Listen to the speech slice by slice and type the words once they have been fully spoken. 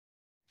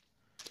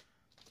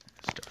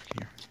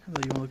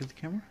Hello, you want to look at the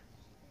camera?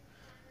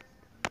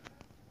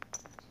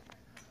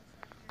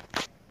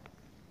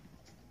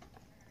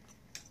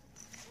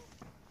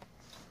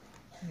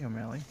 There you go,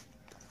 Mally.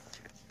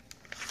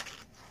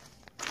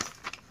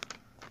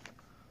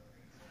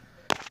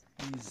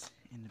 He's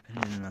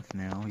independent enough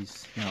now.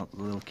 He's not a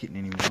little kitten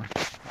anymore.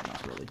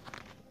 Not really.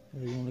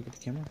 Hello, you want to look at the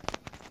camera?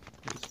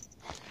 Please.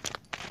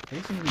 They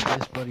seem to be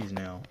best buddies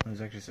now. It was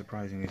actually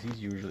surprising because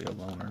he's usually a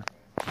loner.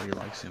 So he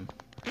likes him.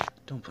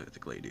 Don't play with the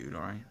clay dude,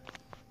 alright?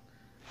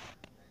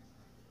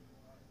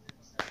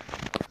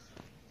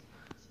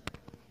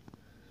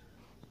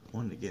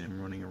 Wanted to get him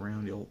running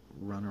around. He'll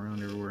run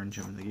around everywhere and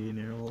jump in the gate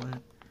and all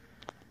that.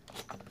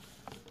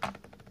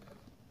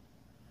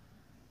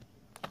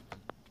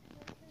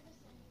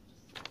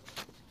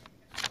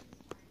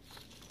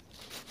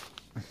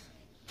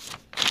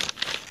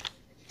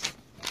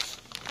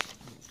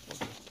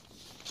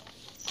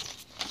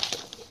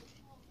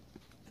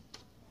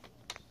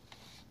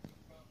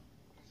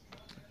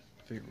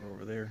 Figure we're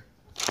over there.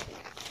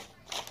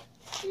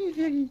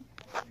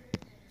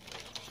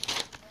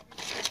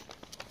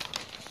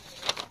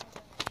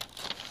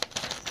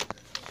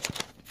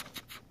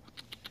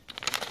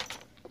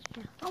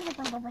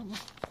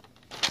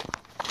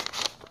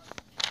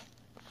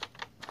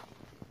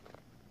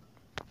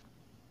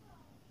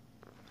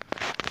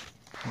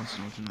 Wants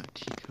to open that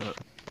teacup.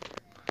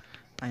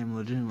 I am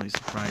legitimately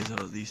surprised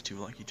that these two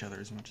like each other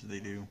as much as they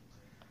do.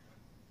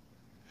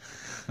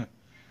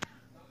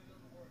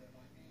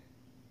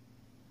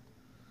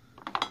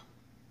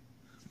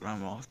 But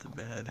I'm off to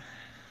bed.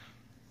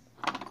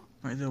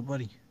 Right, little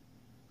buddy.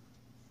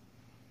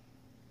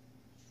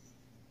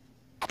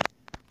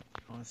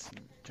 Let's see,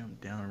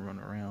 jump down and run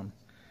around.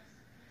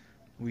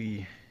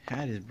 We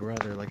had his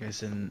brother, like I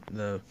said in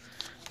the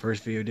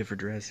first video I did for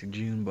Jurassic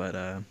June,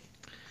 but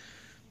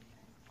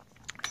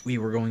we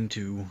were going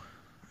to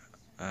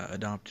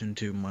adopt him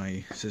to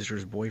my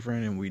sister's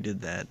boyfriend, and we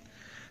did that.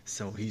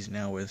 So he's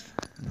now with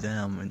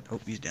them, and oh,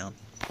 he's down.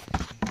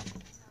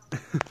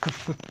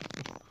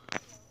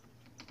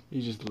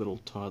 He's just a little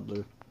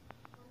toddler.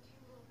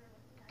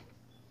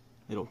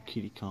 Little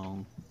kitty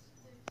Kong.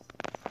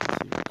 Let's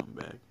see if he'll come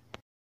back.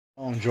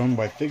 Oh, I'm joined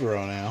by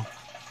Figaro now.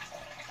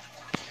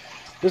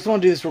 Just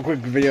want to do this real quick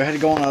video. I had to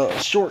go on a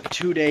short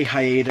 2-day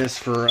hiatus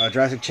for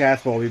Jurassic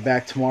Chats, but I'll be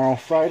back tomorrow,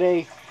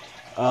 Friday,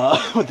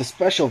 with a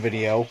special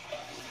video.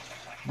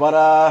 But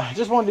I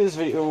just want to do this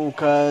video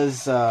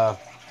because my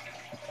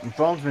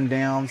phone's been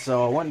down,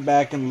 so I went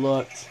back and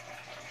looked.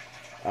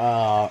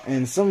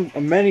 And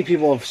many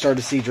people have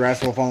started to see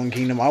Jurassic World Fallen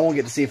Kingdom. I won't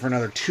get to see it for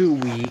another 2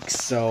 weeks,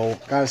 so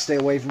gotta stay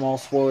away from all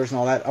spoilers and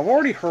all that. I've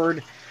already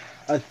heard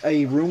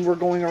a rumor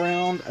going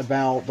around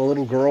about the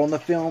little girl in the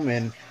film,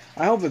 and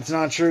I hope it's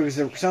not true because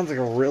it sounds like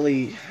a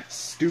really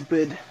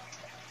stupid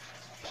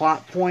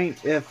plot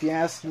point, if you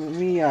ask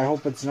me. I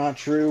hope it's not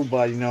true,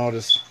 but you know,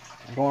 just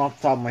going off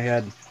the top of my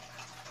head.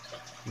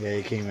 Yeah,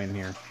 he came in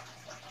here.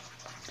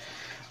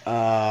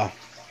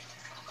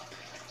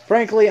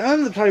 Frankly,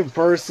 I'm the type of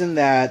person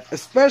that,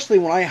 especially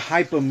when I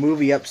hype a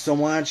movie up so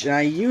much, and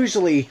I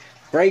usually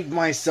break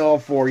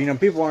myself for, you know,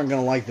 people aren't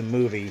going to like the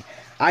movie.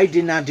 I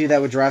did not do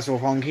that with Jurassic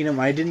World Fallen Kingdom.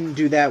 I didn't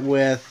do that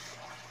with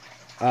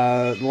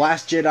The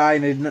Last Jedi,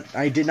 and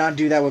I did not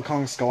do that with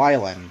Kong Skull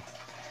Island.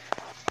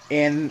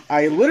 And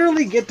I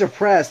literally get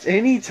depressed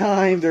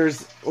anytime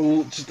there's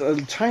just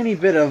a tiny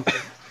bit of...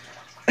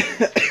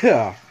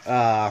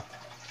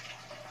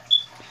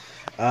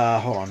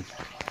 hold on.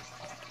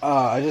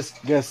 I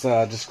just guess,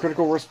 just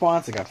critical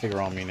response. I got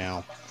Figaro on me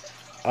now.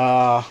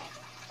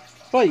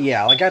 But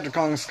yeah, like after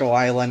Kong Skull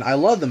Island, I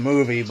love the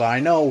movie, but I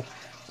know,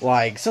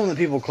 like, some of the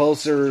people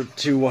closer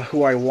to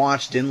who I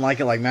watched didn't like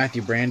it, like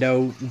Matthew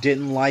Brando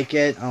didn't like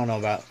it. I don't know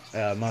about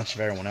much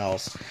of everyone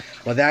else.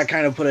 But that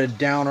kind of put a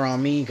downer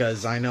on me,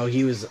 because I know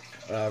he was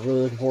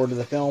really looking forward to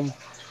the film,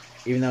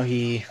 even though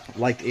he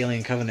liked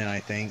Alien Covenant, I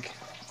think.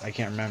 I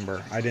can't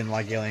remember. I didn't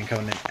like Alien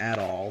Covenant at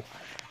all.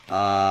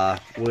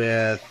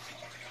 With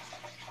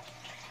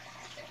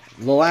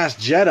The Last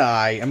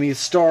Jedi, I mean,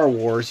 Star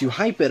Wars, you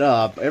hype it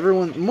up.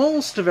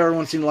 Most of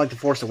everyone seemed to like The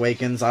Force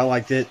Awakens. I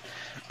liked it.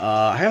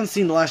 I haven't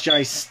seen The Last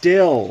Jedi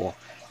still,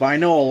 but I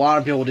know a lot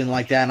of people didn't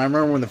like that. And I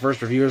remember when the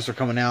first reviews were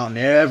coming out, and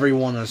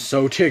everyone was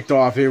so ticked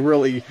off. It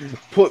really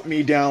put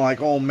me down,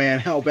 like, oh man,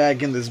 how bad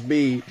can this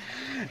be?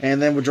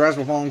 And then with Jurassic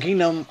World Fallen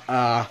Kingdom,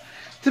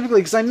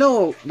 typically, because I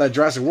know that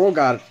Jurassic World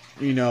got,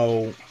 you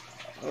know,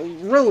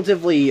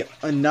 relatively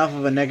enough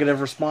of a negative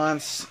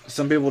response.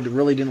 Some people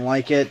really didn't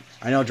like it.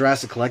 I know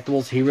Jurassic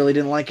Collectibles, he really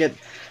didn't like it.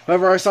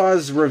 However, I saw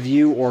his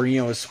review, or,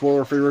 you know, his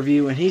spoiler-free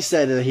review, and he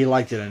said that he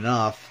liked it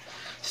enough.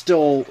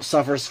 Still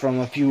suffers from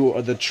a few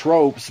of the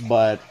tropes,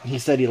 but he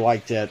said he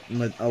liked it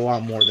a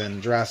lot more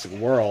than Jurassic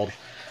World.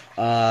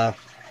 And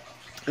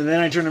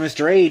then I turned to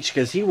Mr. H,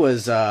 because he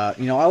was,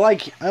 you know, I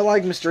like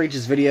Mr.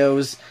 H's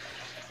videos.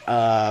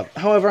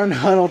 However, I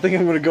don't think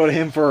I'm going to go to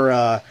him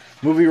for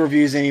movie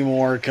reviews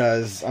anymore,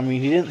 because, I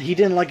mean, he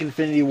didn't like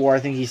Infinity War. I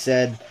think he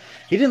said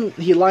he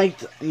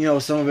liked, you know,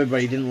 some of it,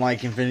 but he didn't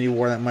like Infinity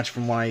War that much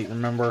from what I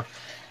remember.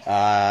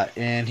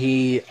 And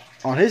he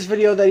on his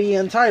video that he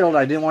entitled,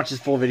 I didn't watch his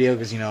full video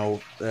because, you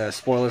know,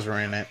 spoilers were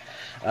in it.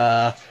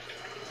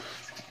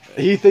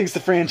 He thinks the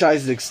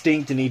franchise is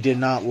extinct, and he did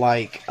not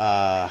like,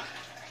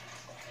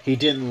 he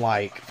didn't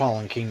like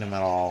Fallen Kingdom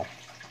at all,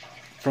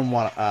 from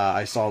what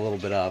I saw a little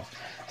bit of.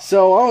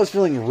 So I was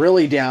feeling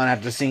really down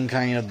after seeing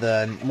kind of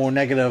the more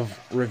negative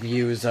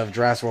reviews of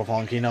Jurassic World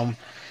Fallen Kingdom,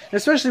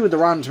 especially with the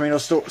Rotten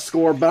Tomatoes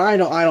score. But I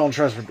don't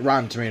trust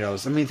Rotten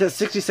Tomatoes. I mean,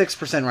 it's at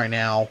 66% right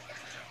now.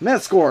 And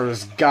that score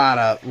has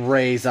gotta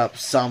raise up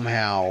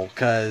somehow,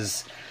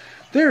 because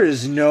there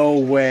is no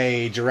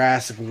way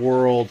Jurassic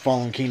World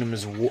Fallen Kingdom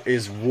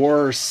is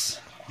worse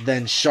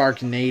than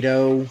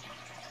Sharknado.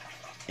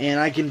 And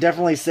I can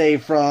definitely say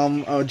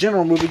from a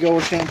general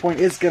moviegoer standpoint,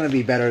 it's going to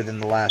be better than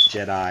The Last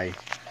Jedi.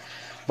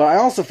 But I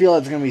also feel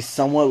it's going to be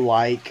somewhat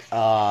like,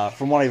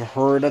 from what I've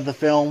heard of the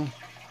film,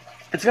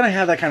 it's going to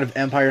have that kind of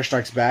Empire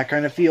Strikes Back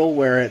kind of feel,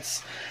 where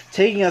it's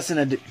taking us in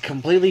a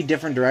completely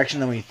different direction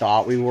than we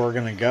thought we were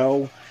going to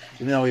go.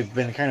 Even though we've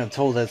been kind of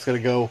told that it's going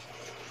to go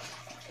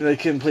in a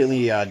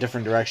completely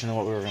different direction than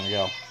what we were going to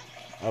go.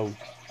 Oh,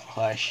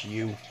 hush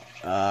you.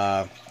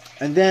 And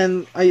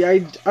then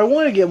I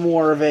want to get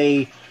more of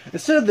a,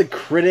 instead of the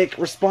critic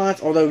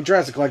response, although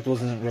Jurassic Collectibles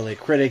isn't really a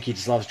critic, he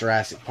just loves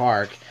Jurassic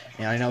Park.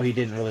 And I know he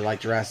didn't really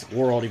like Jurassic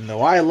World, even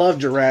though I love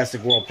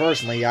Jurassic World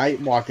personally. I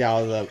walked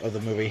out of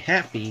the movie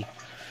happy.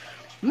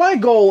 My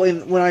goal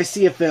when I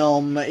see a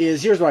film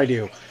is, here's what I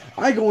do.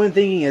 I go in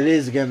thinking it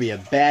is going to be a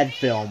bad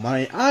film.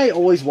 I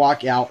always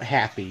walk out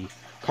happy.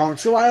 Kong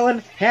Skull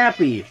Island,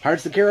 happy.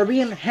 Pirates of the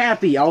Caribbean,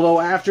 happy. Although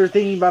after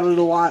thinking about it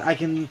a lot, I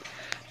can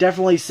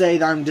definitely say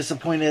that I'm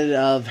disappointed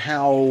of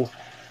how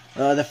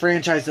the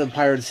franchise of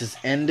Pirates has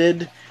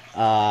ended.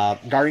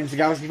 Guardians of the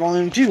Galaxy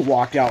Volume 2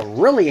 walked out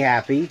really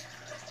happy.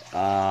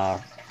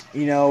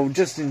 You know,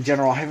 just in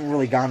general, I haven't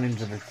really gone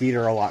into the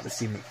theater a lot to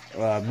see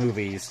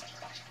movies.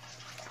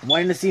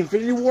 Wanting to see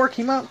Infinity War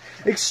came out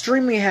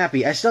extremely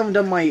happy. I still haven't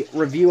done my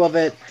review of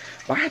it,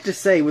 but I have to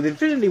say, with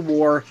Infinity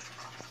War,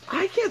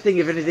 I can't think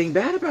of anything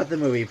bad about the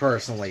movie,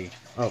 personally.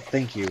 Oh,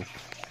 thank you.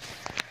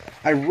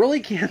 I really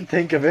can't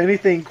think of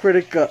anything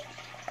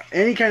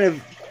any kind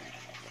of,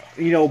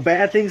 you know,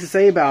 bad things to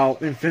say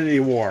about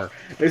Infinity War.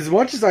 As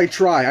much as I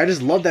try, I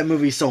just love that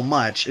movie so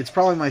much. It's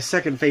probably my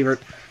second favorite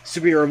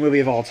superhero movie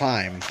of all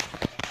time.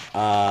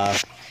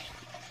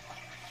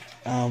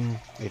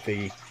 If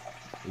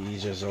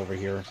he's just over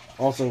here.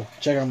 Also,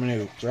 check out my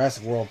new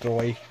Jurassic World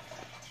toy.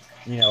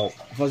 You know,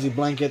 fuzzy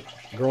blanket.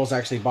 Girls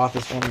actually bought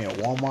this for me at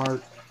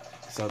Walmart,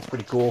 so it's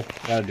pretty cool.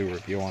 Gotta do a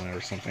review on it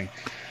or something.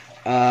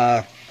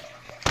 I'm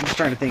just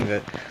trying to think of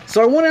it.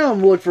 So I went out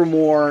and looked for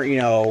more, you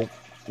know,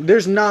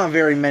 there's not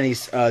very many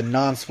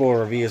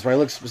non-spoiler reviews, but I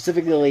looked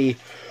specifically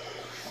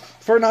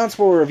for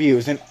non-spoiler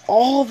reviews, and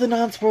all the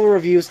non-spoiler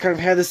reviews kind of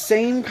had the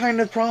same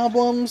kind of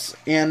problems,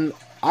 and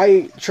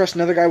I trust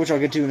another guy, which I'll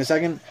get to in a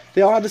second.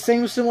 They all had the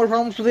same similar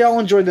problems, but they all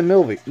enjoyed the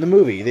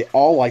movie. They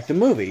all liked the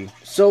movie.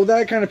 So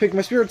that kind of picked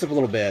my spirits up a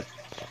little bit.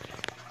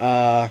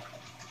 And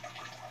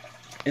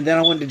then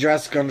I went to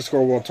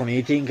Jurassic_World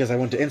 2018, because I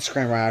went to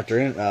Instagram right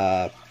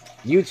after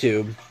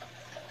YouTube.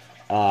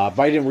 But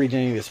I didn't read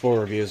any of the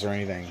spoiler reviews or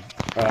anything.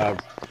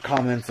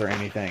 Comments or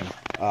anything.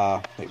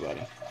 Hey,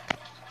 buddy.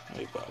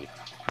 Hey, buddy.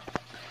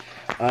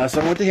 So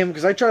I went to him,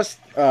 because I trust...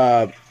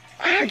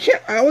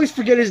 I always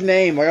forget his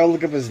name. I gotta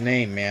look up his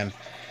name, man.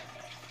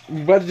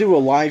 I'm about to do a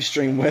live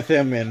stream with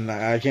him, and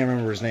I can't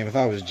remember his name. I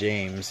thought it was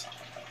James.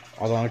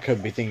 Although I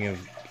could be thinking of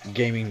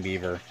Gaming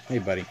Beaver. Hey,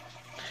 buddy.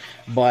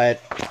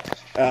 But,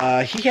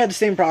 he had the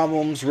same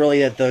problems,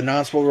 really, that the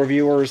non-spoiler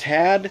reviewers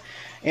had.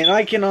 And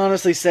I can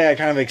honestly say I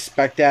kind of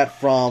expect that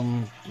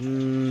from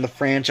the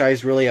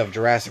franchise, really, of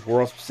Jurassic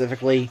World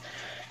specifically.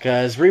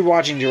 Because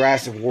rewatching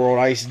Jurassic World,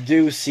 I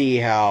do see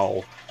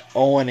how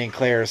Owen and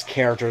Claire's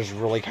characters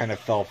really kind of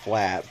fell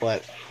flat,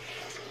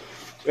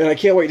 and I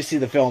can't wait to see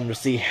the film to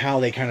see how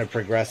they kind of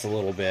progress a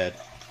little bit.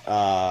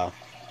 And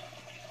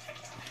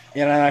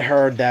I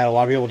heard that a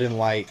lot of people didn't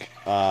like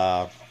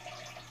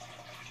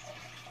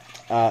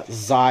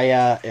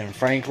Zaya and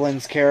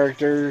Franklin's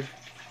characters,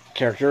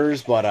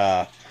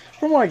 but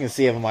from what I can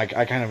see of them, I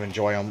kind of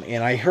enjoy them.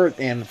 And I heard,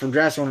 and from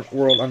Jurassic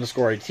World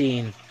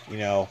 _18, you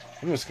know,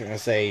 I'm just gonna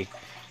say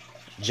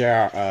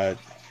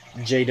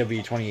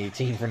JW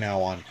 2018 from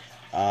now on.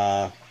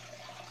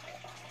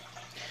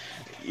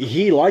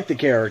 He liked the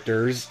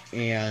characters,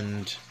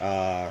 and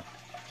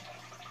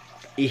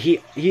he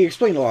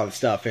explained a lot of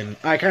stuff, and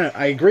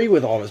I agree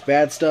with all his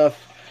bad stuff.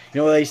 You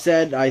know what they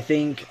said, I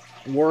think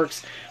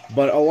works,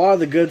 but a lot of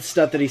the good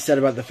stuff that he said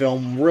about the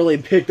film really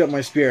picked up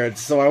my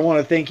spirits. So I want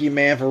to thank you,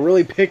 man, for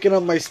really picking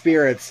up my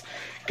spirits,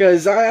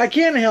 because I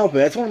can't help it.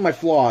 That's one of my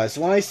flaws.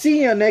 When I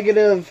see a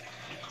negative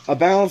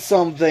about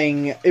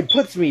something, it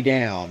puts me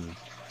down.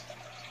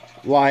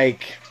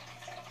 Like,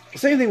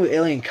 same thing with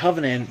Alien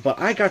Covenant, but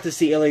I got to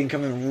see Alien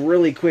Covenant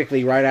really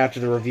quickly right after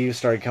the reviews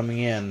started coming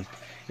in,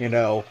 you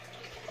know,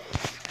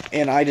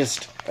 and I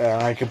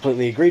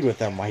completely agreed with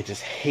them. I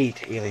just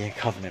hate Alien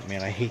Covenant,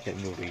 man. I hate that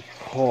movie.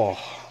 Oh,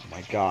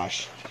 my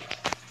gosh.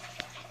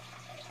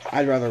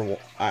 I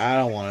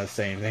don't want to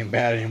say anything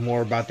bad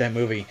anymore about that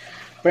movie.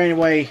 But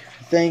anyway,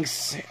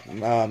 thanks,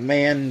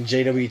 man,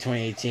 JW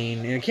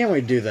 2018, and I can't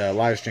wait to do the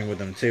live stream with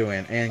them too,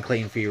 and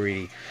Clayton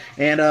Fioriti.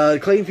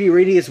 And Clayton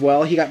Fioriti as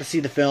well, he got to see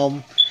the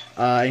film,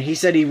 and he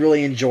said he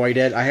really enjoyed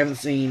it. I haven't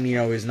seen,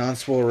 his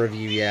non-spoiler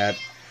review yet,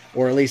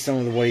 or at least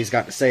some of what he's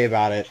got to say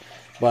about it.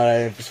 But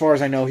as far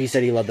as I know, he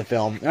said he loved the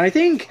film. And I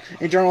think,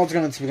 in general, it's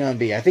going to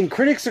be. I think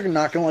critics are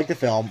not going to like the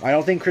film. I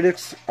don't think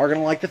critics are going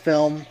to like the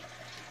film.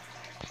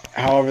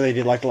 However, they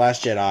did like The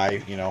Last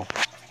Jedi,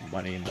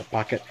 money in the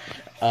pocket.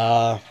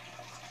 But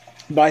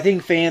I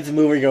think fans and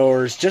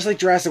moviegoers, just like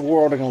Jurassic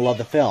World, are going to love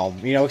the film.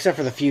 Except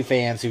for the few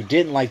fans who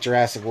didn't like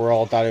Jurassic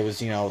World, thought it was,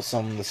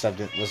 some of the stuff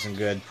that wasn't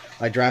good.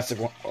 Like Jurassic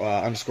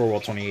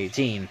 _World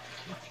 2018.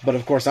 But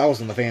of course, I was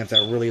one of the fans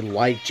that really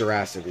liked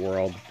Jurassic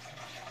World.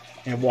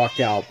 And walked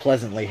out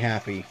pleasantly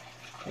happy.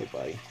 Hey,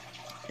 buddy.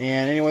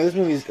 And anyway,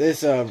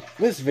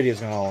 this video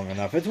is not long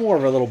enough. It's more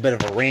of a little bit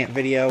of a rant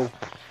video.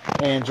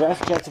 And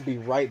Jurassic Cats will be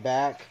right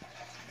back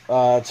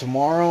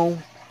tomorrow.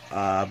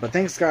 But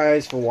thanks,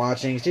 guys, for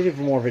watching. Stay tuned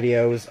for more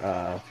videos.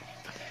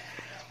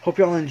 Hope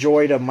y'all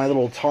enjoyed my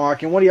little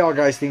talk. And what do y'all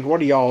guys think?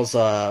 What are y'all's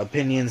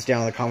opinions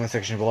down in the comment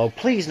section below?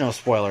 Please, no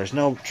spoilers.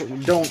 No,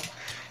 don't.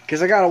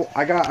 Because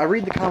I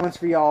read the comments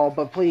for y'all,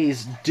 but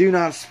please do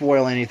not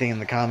spoil anything in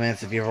the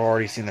comments if you've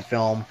already seen the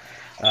film.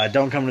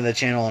 Don't come to the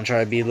channel and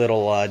try to be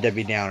little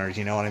Debbie Downers,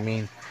 you know what I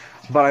mean?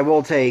 But I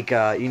will take,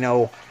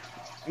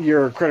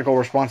 your critical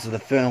response to the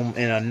film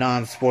in a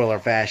non-spoiler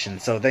fashion.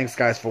 So thanks,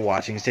 guys, for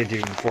watching. Stay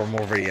tuned for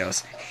more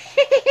videos.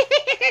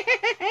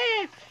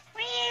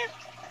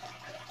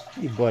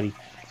 Hey, buddy.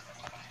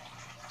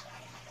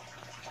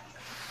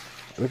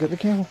 Look at the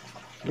camera.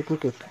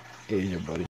 Look. Hey, there, buddy.